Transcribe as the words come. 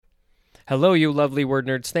Hello, you lovely word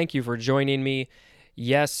nerds. Thank you for joining me.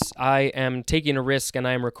 Yes, I am taking a risk and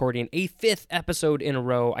I am recording a fifth episode in a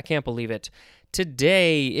row. I can't believe it.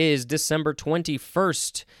 Today is December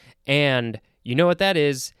 21st, and you know what that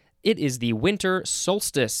is? It is the winter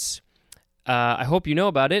solstice. I hope you know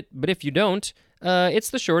about it, but if you don't,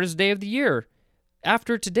 it's the shortest day of the year.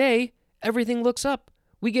 After today, everything looks up.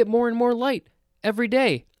 We get more and more light every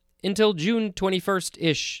day until June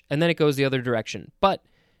 21st-ish, and then it goes the other direction. But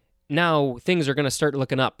now things are going to start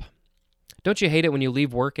looking up. Don't you hate it when you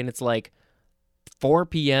leave work and it's like 4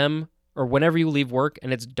 p.m. or whenever you leave work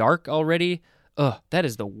and it's dark already? Ugh, that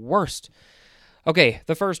is the worst. Okay,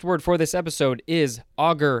 the first word for this episode is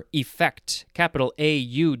Auger effect, capital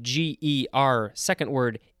A-U-G-E-R, second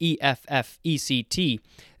word E-F-F-E-C-T.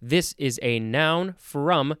 This is a noun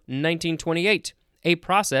from 1928. A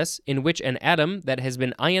process in which an atom that has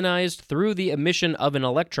been ionized through the emission of an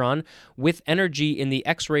electron with energy in the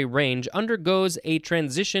X-ray range undergoes a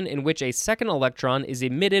transition in which a second electron is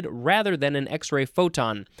emitted rather than an X-ray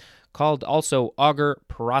photon, called also Auger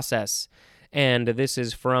process. And this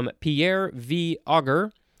is from Pierre V.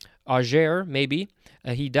 Auger, maybe.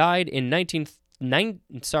 He died in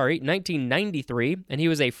 1993, and he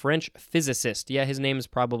was a French physicist. Yeah, his name is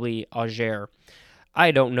probably Auger.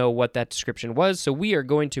 I don't know what that description was, so we are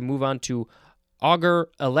going to move on to Auger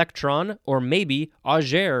electron, or maybe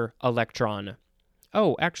Auger electron.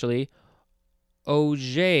 Oh, actually,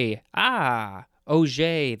 Auger.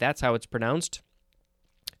 Auger, that's how it's pronounced,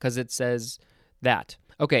 because it says that.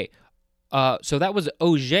 Okay, so that was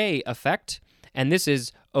Auger effect, and this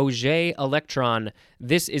is Auger electron.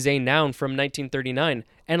 This is a noun from 1939.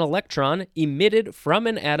 An electron emitted from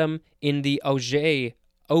an atom in the Auger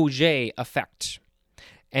effect.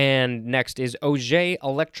 And next is Auger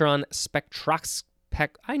electron spectroscopy.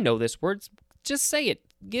 I know this word. Just say it.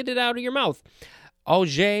 Get it out of your mouth.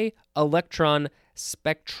 Auger electron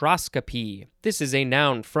spectroscopy. This is a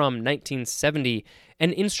noun from 1970.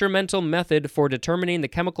 An instrumental method for determining the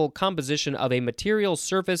chemical composition of a material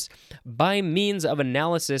surface by means of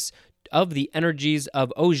analysis of the energies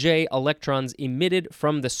of Auger electrons emitted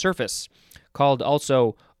from the surface, called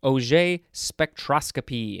also Auger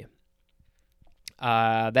spectroscopy.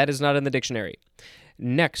 That is not in the dictionary.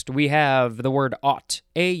 Next, we have the word aught,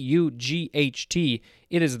 A-U-G-H-T.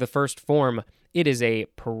 It is the first form. It is a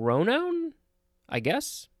pronoun, I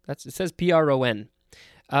guess. It says P-R-O-N.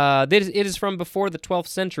 It is from before the 12th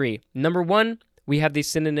century. Number one, we have the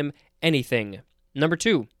synonym anything. Number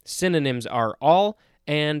two, synonyms are all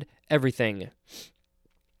and everything.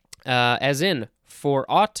 As in, for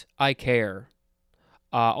aught I care.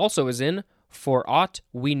 Also as in, for aught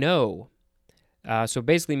we know. So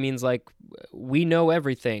basically means like we know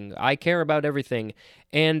everything. I care about everything.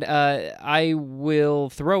 And I will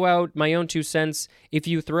throw out my own 2 cents. If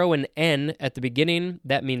you throw an N at the beginning,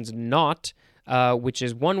 that means not, which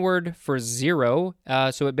is one word for zero.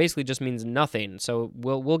 So it basically just means nothing. So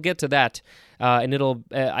we'll get to that, and it'll.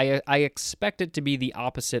 I expect it to be the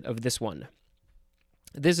opposite of this one.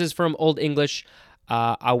 This is from Old English,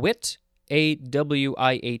 awit,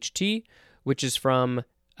 A-W-I-H-T, which is from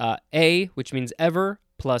a, which means ever,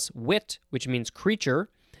 plus wit, which means creature,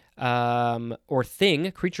 or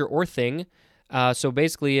thing, creature or thing. So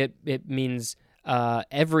basically it means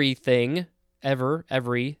everything, ever,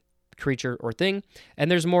 every creature or thing. And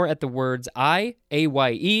there's more at the words I,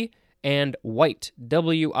 A-Y-E, and white,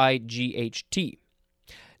 W-I-G-H-T.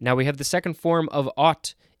 Now we have the second form of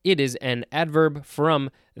ought. It is an adverb from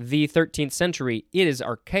the 13th century. It is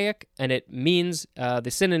archaic, and it means, the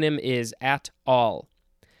synonym is at all.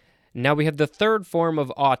 Now we have the third form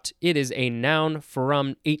of ought. It is a noun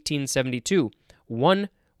from 1872. One,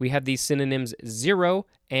 we have the synonyms zero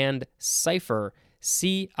and cipher,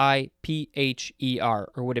 C-I-P-H-E-R,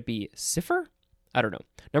 or would it be cipher? I don't know.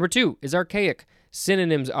 Number two is archaic.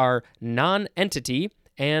 Synonyms are non-entity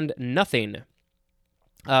and nothing.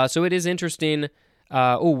 So it is interesting.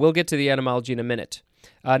 We'll get to the etymology in a minute.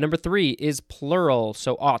 Number three is plural,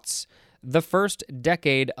 so oughts. The first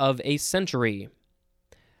decade of a century.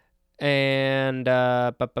 And,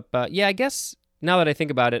 yeah, I guess now that I think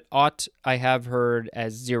about it, ought I have heard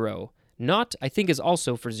as zero. Not, I think, is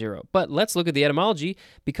also for zero. But let's look at the etymology,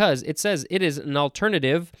 because it says it is an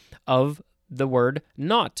alternative of the word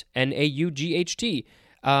not, N-A-U-G-H-T.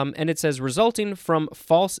 And it says resulting from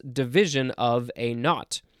false division of a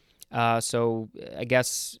not. So I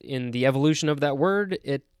guess in the evolution of that word,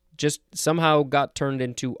 it just somehow got turned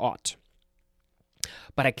into ought.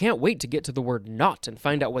 But I can't wait to get to the word not and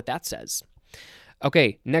find out what that says.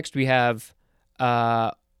 Okay, next we have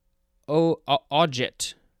augit.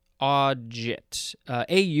 Augite,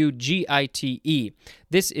 Augite.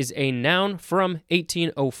 This is a noun from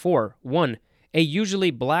 1804. 1. A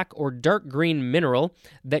usually black or dark green mineral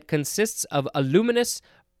that consists of aluminous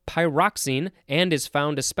pyroxene and is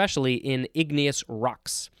found especially in igneous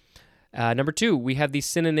rocks. Number 2, we have the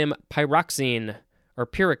synonym pyroxene or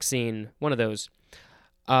pyroxene, one of those.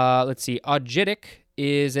 Let's see, augitic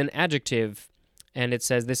is an adjective, and it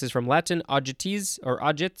says this is from Latin augites or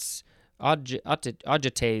augites,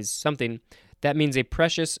 augites, something. That means a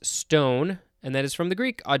precious stone, and that is from the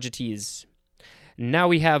Greek augites. Now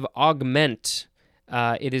we have augment.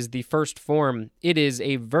 It is the first form. It is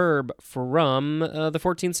a verb from the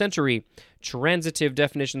 14th century. Transitive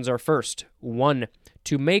definitions are first. 1.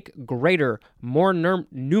 To make greater, more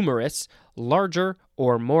numerous, larger,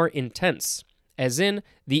 or more intense. As in,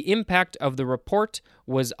 the impact of the report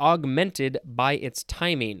was augmented by its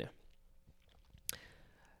timing.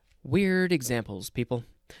 Weird examples, people.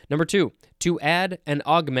 Number 2, to add and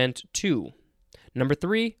augment to. Number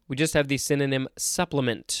 3, we just have the synonym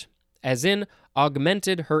supplement, as in,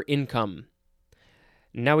 augmented her income.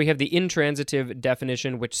 Now we have the intransitive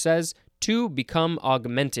definition, which says to become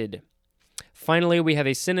augmented. Finally, we have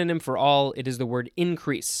a synonym for all. It is the word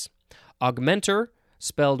increase. Augmenter,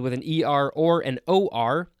 spelled with an ER or an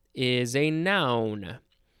OR, is a noun.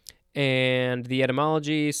 And the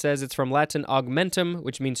etymology says it's from Latin augmentum,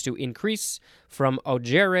 which means to increase, from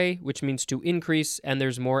augere, which means to increase, and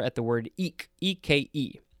there's more at the word eke,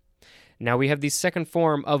 E-K-E. Now we have the second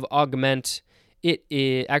form of augment. It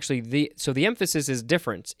is actually the emphasis is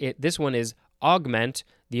different. This one is augment,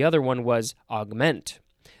 the other one was augment.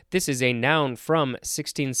 This is a noun from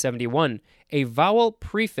 1671, a vowel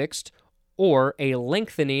prefixed or a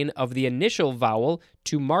lengthening of the initial vowel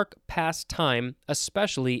to mark past time,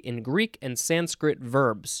 especially in Greek and Sanskrit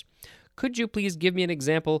verbs. Could you please give me an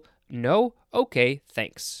example? No? Okay,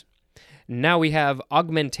 thanks. Now we have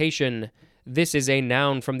augmentation. This is a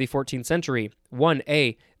noun from the 14th century.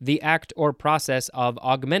 1a, the act or process of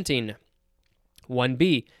augmenting.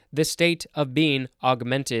 1b, the state of being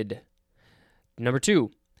augmented. Number 2,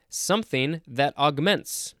 something that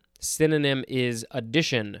augments. Synonym is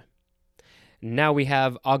addition. Now we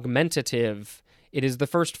have augmentative. It is the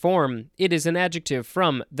first form. It is an adjective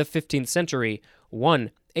from the 15th century.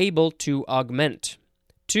 1, able to augment.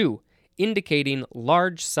 2, indicating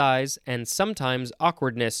large size and sometimes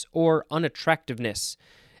awkwardness or unattractiveness.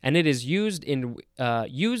 And it is used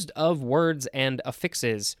of words and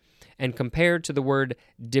affixes and compared to the word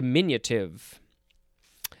diminutive.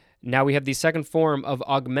 Now we have the second form of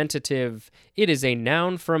augmentative. It is a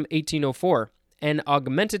noun from 1804. An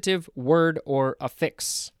augmentative word or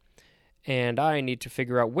affix. And I need to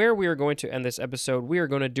figure out where we are going to end this episode. We are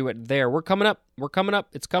going to do it there. We're coming up.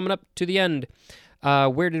 It's coming up to the end.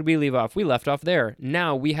 Where did we leave off? We left off there.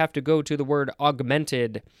 Now we have to go to the word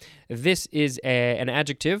augmented. This is an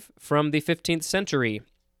adjective from the 15th century.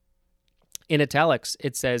 In italics,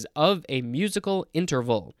 it says of a musical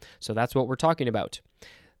interval. So that's what we're talking about.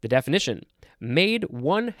 The definition: made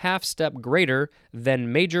 1/2 step greater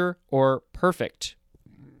than major or perfect,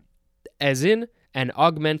 as in an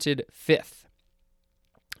augmented fifth.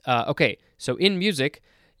 Okay, so in music,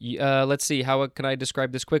 let's see, how can I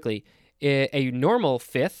describe this quickly? A normal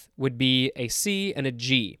fifth would be a C and a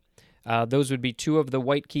G. Those would be two of the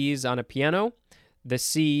white keys on a piano. The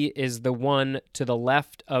C is the one to the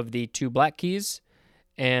left of the two black keys,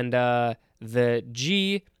 and the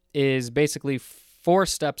G is basically 4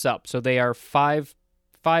 steps up, so they are five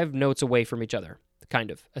notes away from each other,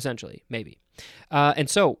 kind of, essentially, maybe. And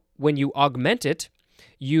so when you augment it,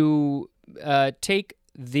 you take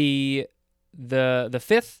the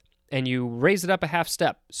fifth and you raise it up a 1/2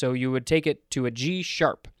 step. So you would take it to a G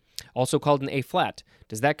sharp, also called an A flat.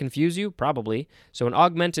 Does that confuse you? Probably. So an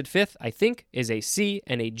augmented fifth, I think, is a C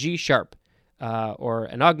and a G sharp, or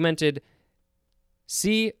an augmented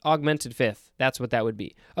C augmented fifth. That's what that would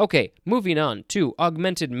be. Okay, moving on to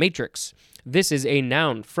augmented matrix. This is a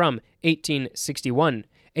noun from 1861.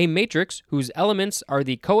 A matrix whose elements are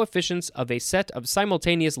the coefficients of a set of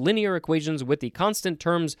simultaneous linear equations with the constant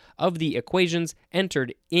terms of the equations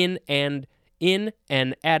entered in an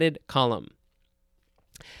added column.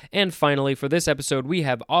 And finally, for this episode, we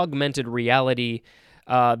have augmented reality.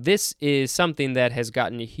 This is something that has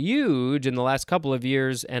gotten huge in the last couple of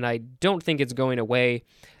years, and I don't think it's going away.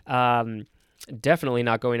 Definitely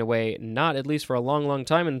not going away, not at least for a long, long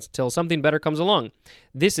time until something better comes along.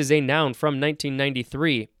 This is a noun from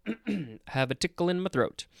 1993. Have a tickle in my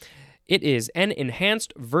throat. It is an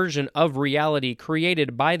enhanced version of reality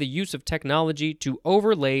created by the use of technology to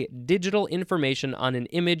overlay digital information on an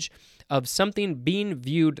image of something being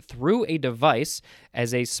viewed through a device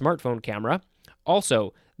as a smartphone camera.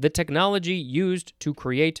 Also, the technology used to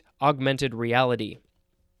create augmented reality.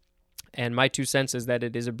 And my 2 cents is that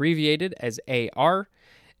it is abbreviated as AR.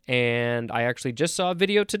 And I actually just saw a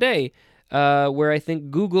video today where I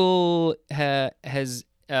think Google has...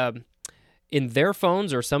 in their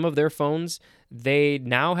phones or some of their phones, they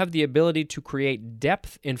now have the ability to create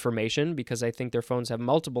depth information because I think their phones have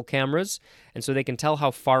multiple cameras, and so they can tell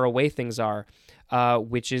how far away things are,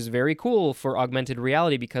 which is very cool for augmented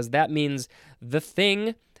reality because that means the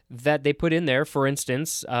thing that they put in there, for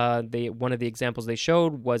instance, one of the examples they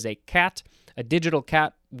showed was a cat, a digital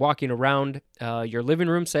cat walking around your living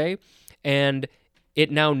room, say, and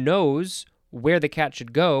it now knows where the cat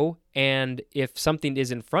should go, and if something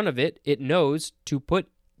is in front of it, it knows to put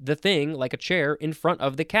the thing, like a chair, in front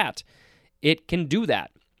of the cat. It can do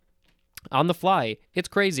that on the fly. It's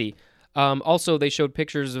crazy. Also, they showed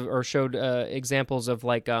pictures or showed examples of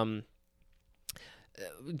like so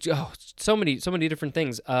many different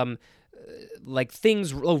things. Like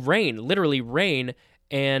things, rain, literally rain,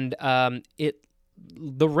 and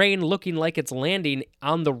the rain looking like it's landing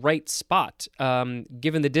on the right spot,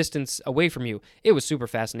 given the distance away from you. It was super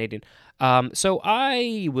fascinating. So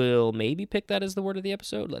I will maybe pick that as the word of the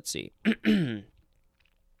episode. Let's see.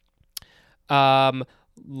 Yeah,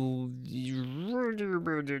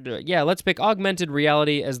 let's pick augmented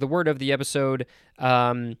reality as the word of the episode.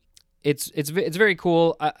 It's very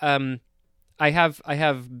cool. I have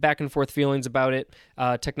back and forth feelings about it,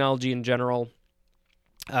 technology in general.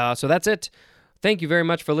 So that's it. Thank you very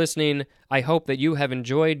much for listening. I hope that you have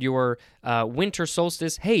enjoyed your winter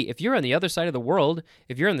solstice. Hey, if you're on the other side of the world,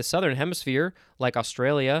 if you're in the southern hemisphere, like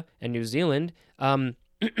Australia and New Zealand,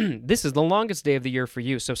 this is the longest day of the year for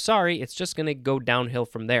you. So sorry, it's just going to go downhill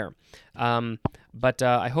from there. But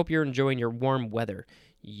I hope you're enjoying your warm weather.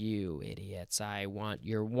 You idiots, I want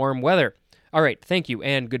your warm weather. All right, thank you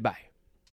and goodbye.